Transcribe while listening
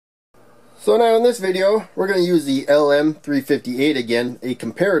So now in this video, we're going to use the LM358 again, a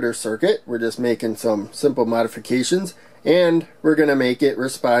comparator circuit. We're just making some simple modifications, and we're going to make it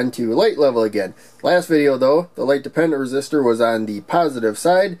respond to light level again. Last video though, the light dependent resistor was on the positive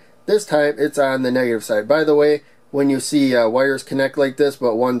side. This time it's on the negative side. By the way, when you see wires connect like this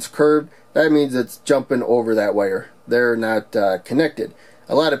but one's curved, that means it's jumping over that wire. They're not connected.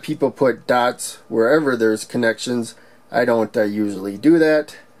 A lot of people put dots wherever there's connections. I don't usually do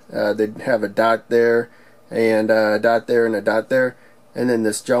that. They'd have a dot there, and a dot there, and a dot there, and then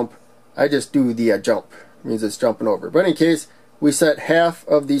this jump. I just do the jump. It means it's jumping over. But in case, we set half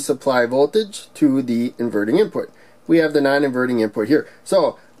of the supply voltage to the inverting input. We have the non-inverting input here.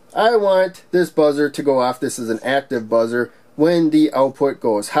 So I want this buzzer to go off. This is an active buzzer when the output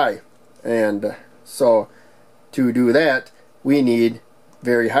goes high. And so to do that, we need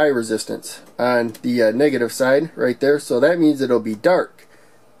very high resistance on the negative side right there. So that means it'll be dark.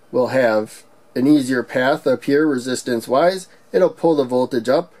 We'll have an easier path up here resistance wise. It'll pull the voltage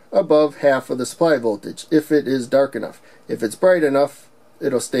up above half of the supply voltage if it is dark enough. If it's bright enough,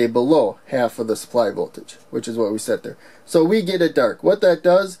 it'll stay below half of the supply voltage, which is what we set there. So we get it dark. What that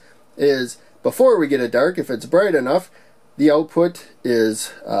does is, before we get it dark, if it's bright enough, the output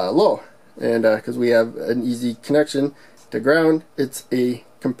is low. And because we have an easy connection to ground, it's a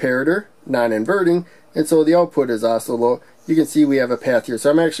comparator, non-inverting, and so the output is also low. You can see we have a path here. So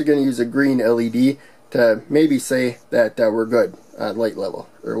I'm actually going to use a green LED to maybe say that we're good on light level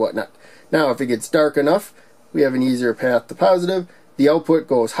or whatnot. Now if it gets dark enough, we have an easier path to positive. The output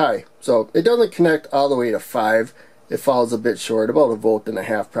goes high. So it doesn't connect all the way to 5. It falls a bit short, about 1.5 volts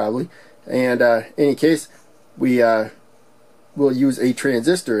probably. And in any case, we will use a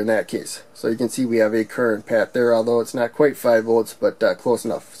transistor in that case. So you can see we have a current path there, although it's not quite 5 volts, but close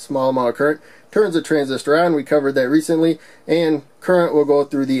enough. Small amount of current. Turns the transistor on. We covered that recently. And current will go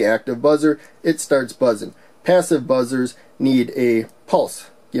through the active buzzer. It starts buzzing. Passive buzzers need a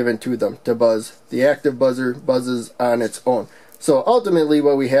pulse given to them to buzz. The active buzzer buzzes on its own. So ultimately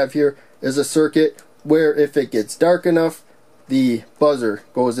what we have here is a circuit where if it gets dark enough, the buzzer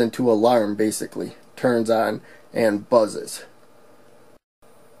goes into alarm basically. Turns on and buzzes.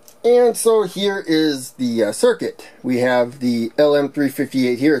 And so here is the circuit. We have the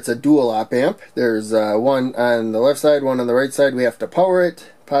LM358 here. It's a dual op amp. There's one on the left side, one on the right side. We have to power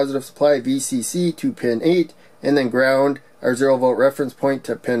it. Positive supply VCC to pin 8, and then ground our 0 volt reference point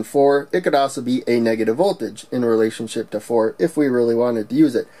to pin 4. It could also be a negative voltage in relationship to 4 if we really wanted to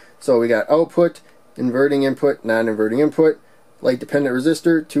use it. So we got output, inverting input, non-inverting input, light dependent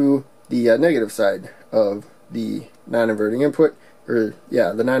resistor to the negative side of the non-inverting input. The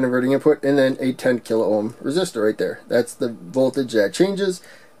non-inverting input, and then a 10 kilo ohm resistor right there. That's the voltage that changes.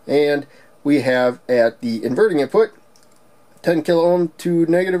 And we have at the inverting input 10 kilo ohm to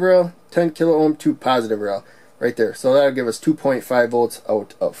negative rail, 10 kilo ohm to positive rail right there. So that'll give us 2.5 volts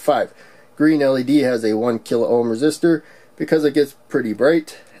out of 5. Green LED has a 1 kilo ohm resistor because it gets pretty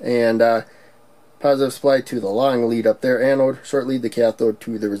bright, and positive supply to the long lead up there, anode, short lead the cathode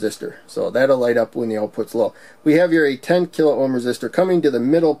to the resistor. So that'll light up when the output's low. We have here a 10 kilo ohm resistor coming to the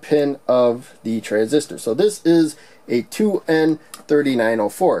middle pin of the transistor. So this is a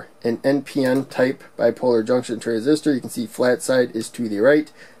 2N3904, an NPN type bipolar junction transistor. You can see flat side is to the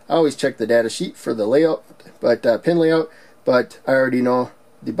right. I always check the data sheet for the layout, but pin layout, but I already know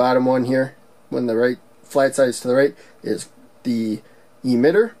the bottom one here, when the right flat side is to the right, is the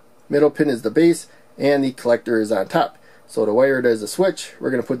emitter. Middle pin is the base, and the collector is on top. So to wire it as a switch, we're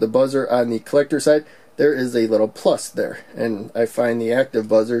going to put the buzzer on the collector side. There is a little plus there, and I find the active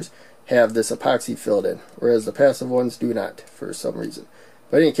buzzers have this epoxy filled in, whereas the passive ones do not for some reason.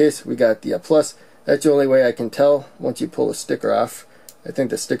 But in any case, we got the plus. That's the only way I can tell once you pull a sticker off. I think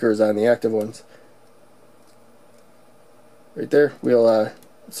the sticker is on the active ones. Right there, we'll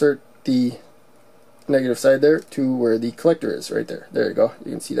insert the negative side there to where the collector is right there. There you go.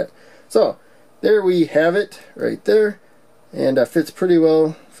 You can see that. So there we have it right there, and fits pretty well.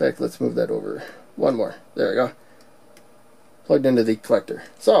 In fact, let's move that over one more. There we go. Plugged into the collector.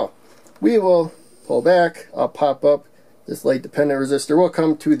 So we will pull back. I'll pop up this light dependent resistor. We'll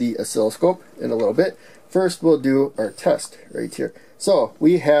come to the oscilloscope in a little bit. First we'll do our test right here. So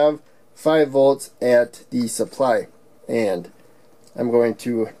we have 5 volts at the supply, and I'm going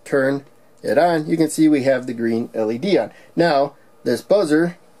to turn it on. You can see we have the green LED on. Now this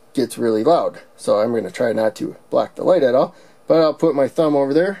buzzer gets really loud, so I'm going to try not to block the light at all, but I'll put my thumb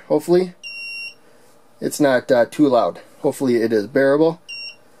over there. Hopefully it's not too loud. Hopefully it is bearable.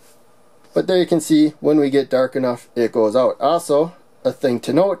 But there you can see when we get dark enough it goes out. Also, a thing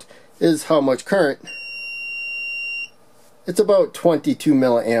to note is how much current it's about 22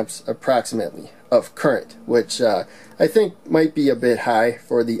 milliamps approximately of current, which I think might be a bit high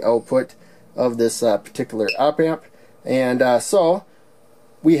for the output of this particular op amp. And so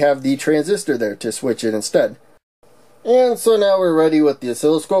we have the transistor there to switch it instead. And so now we're ready with the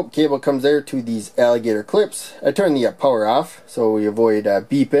oscilloscope. Cable comes there to these alligator clips. I turn the power off so we avoid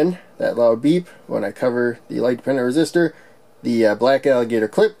beeping, that loud beep when I cover the light dependent resistor. The black alligator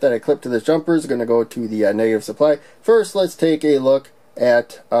clip that I clipped to this jumper is going to go to the negative supply. First, let's take a look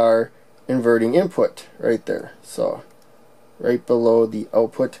at our inverting input right there. So right below the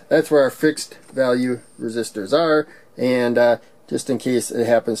output, that's where our fixed value resistors are. And just in case it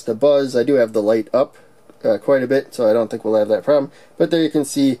happens to buzz, I do have the light up quite a bit, so I don't think we'll have that problem. But there you can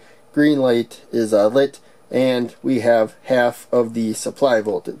see green light is lit, and we have half of the supply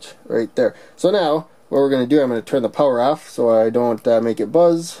voltage right there. So now what we're going to do, I'm going to turn the power off so I don't make it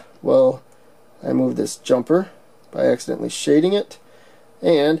buzz. Well, I move this jumper by accidentally shading it,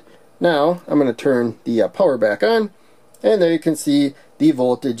 and now I'm going to turn the power back on, and there you can see the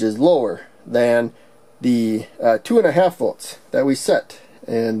voltage is lower than the 2.5 volts that we set.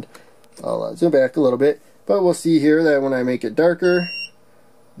 And I'll zoom back a little bit, but we'll see here that when I make it darker,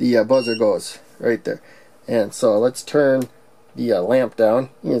 the buzzer goes right there. And so let's turn the lamp down.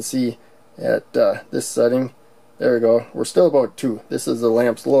 You can see at this setting, there we go, we're still about 2. This is the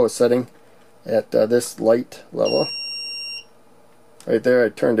lamp's lowest setting at this light level. Right there, I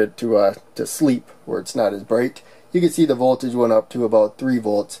turned it to sleep, where it's not as bright. You can see the voltage went up to about 3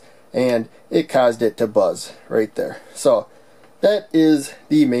 volts, and it caused it to buzz right there. So that is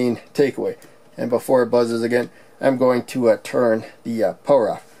the main takeaway. And before it buzzes again, I'm going to turn the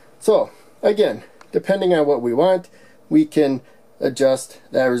power off. So again, depending on what we want, we can adjust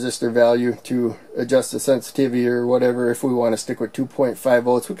that resistor value to adjust the sensitivity or whatever. If we want to stick with 2.5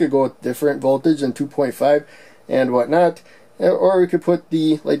 volts, we could go with different voltage than 2.5 and whatnot. Or we could put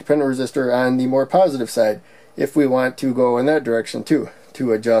the light dependent resistor on the more positive side if we want to go in that direction too,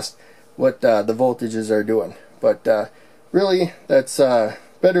 to adjust what the voltages are doing. But really, that's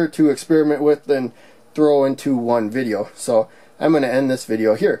better to experiment with than throw into one video. So I'm going to end this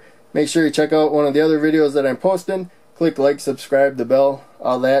video here. Make sure you check out one of the other videos that I'm posting. Click like, subscribe, the bell,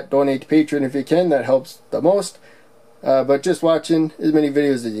 all that. Donate to Patreon if you can, that helps the most. But just watching as many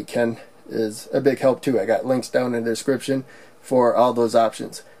videos as you can is a big help too. I got links down in the description for all those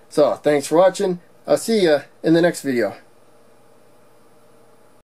options. So thanks for watching. I'll see you in the next video.